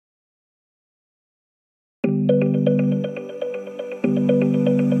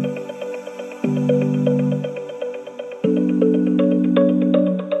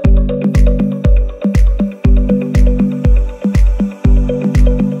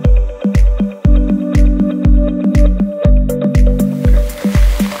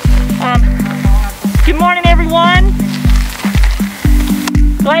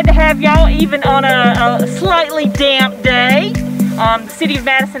even on a slightly damp day. The City of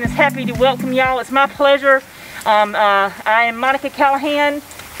Madison is happy to welcome y'all. It's my pleasure. I am Monica Callahan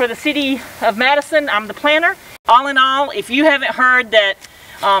for the City of Madison. I'm the planner. All in all, if you haven't heard that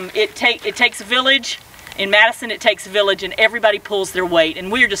it takes a village, in Madison it takes a village and everybody pulls their weight.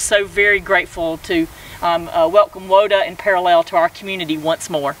 And we are just so very grateful to welcome WODA and Parallel to our community once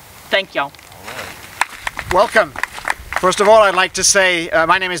more. Thank y'all. Welcome. First of all, I'd like to say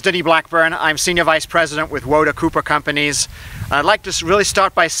my name is Denny Blackburn. I'm Senior Vice President with WODA Cooper Companies. I'd like to really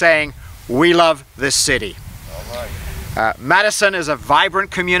start by saying we love this city. Madison is a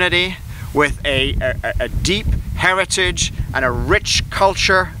vibrant community with a deep heritage and a rich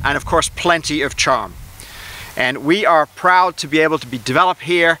culture and of course plenty of charm. And we are proud to be able to be developed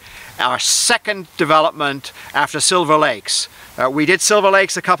here, our second development after Silver Lakes. We did Silver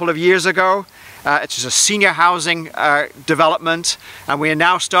Lakes a couple of years ago. It's a senior housing development, and we are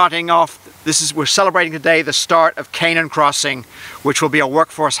now starting off, we're celebrating today the start of Canaan Crossing, which will be a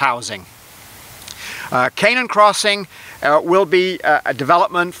workforce housing. Canaan Crossing will be a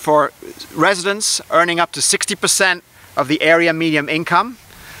development for residents earning up to 60% of the area median income.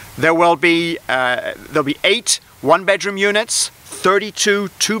 There'll be 8 one-bedroom units, 32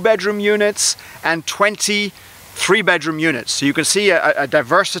 two-bedroom units, and 20 three-bedroom units. So you can see a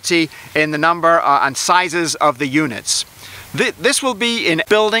diversity in the number and sizes of the units. This will be in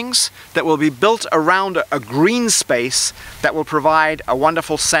buildings that will be built around a green space that will provide a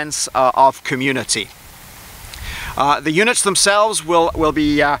wonderful sense of community. The units themselves will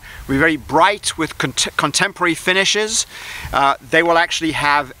be very bright with contemporary finishes. They will actually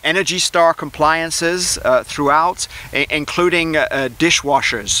have Energy Star compliances throughout, including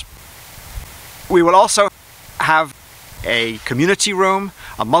dishwashers. We will also have a community room,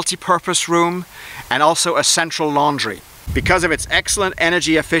 a multi-purpose room, and also a central laundry. Because of its excellent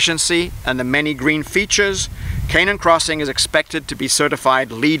energy efficiency and the many green features, Canaan Crossing is expected to be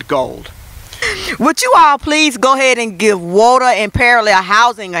certified LEED Gold. Would you all please go ahead and give WODA and Parallel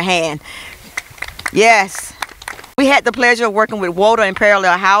Housing a hand? Yes. We had the pleasure of working with WODA and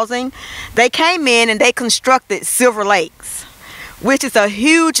Parallel Housing. They came in and they constructed Silver Lakes, which is a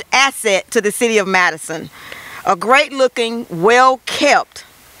huge asset to the City of Madison. A great looking, well-kept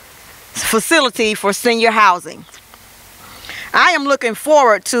facility for senior housing. I am looking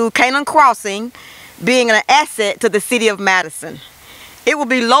forward to Canaan Crossing being an asset to the City of Madison. It will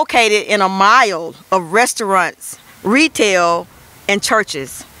be located in a mile of restaurants, retail, and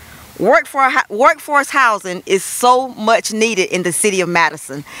churches. Workforce housing is so much needed in the City of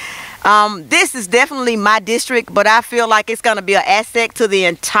Madison. This is definitely my district, but I feel like it's going to be an asset to the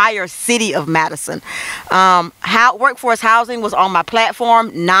entire City of Madison. Workforce housing was on my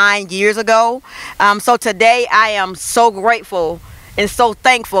platform 9 years ago. So today I am so grateful and so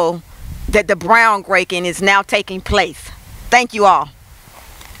thankful that the groundbreaking is now taking place. Thank you all.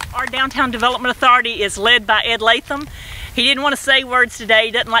 Our Downtown Development Authority is led by Ed Latham. He didn't want to say words today,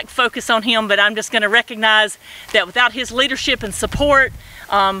 he doesn't like to focus on him, but I'm just going to recognize that without his leadership and support,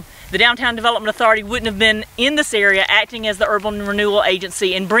 the Downtown Development Authority wouldn't have been in this area acting as the urban renewal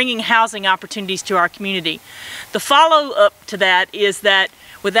agency and bringing housing opportunities to our community. The follow-up to that is that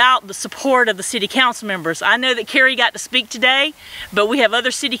without the support of the city council members, I know that Carrie got to speak today, but we have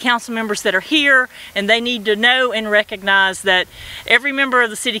other city council members that are here, and they need to know and recognize that every member of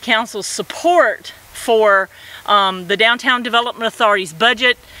the city council's support for the Downtown Development Authority's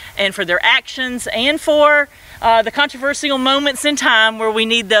budget and for their actions and for the controversial moments in time where we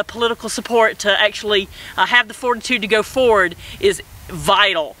need the political support to actually have the fortitude to go forward is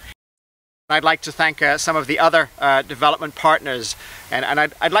vital. I'd like to thank some of the other development partners, and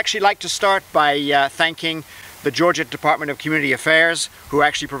I'd actually like to start by thanking the Georgia Department of Community Affairs, who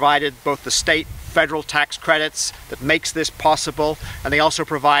actually provided both the state federal tax credits that makes this possible, and they also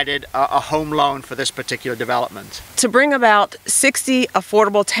provided a home loan for this particular development. To bring about 60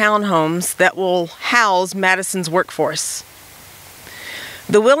 affordable townhomes that will house Madison's workforce.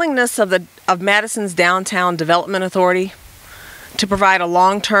 The willingness of Madison's Downtown Development Authority to provide a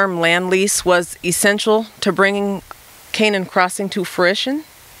long-term land lease was essential to bringing Canaan Crossing to fruition.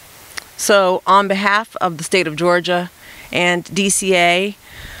 So on behalf of the state of Georgia and DCA,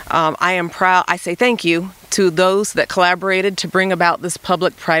 I am proud, I say thank you to those that collaborated to bring about this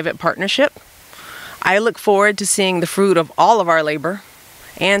public-private partnership. I look forward to seeing the fruit of all of our labor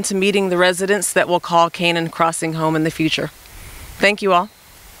and to meeting the residents that will call Canaan Crossing home in the future. Thank you all.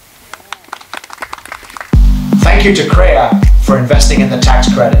 Thank you to CREA for investing in the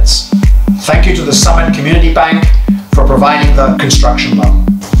tax credits. Thank you to the Summit Community Bank for providing the construction loan.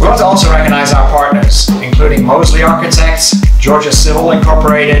 We want to also recognize our partners, including Mosley Architects, Georgia Civil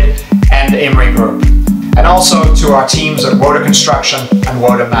Incorporated, and and Emery Group, and also to our teams at Woda Construction and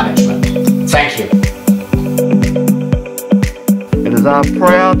Woda Management. Thank you. It is our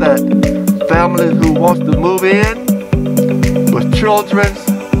prayer that families who want to move in with children,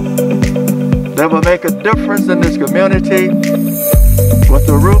 they will make a difference in this community with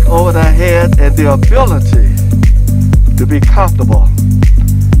the roof over their head and the ability to be comfortable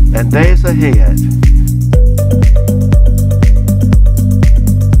in days ahead.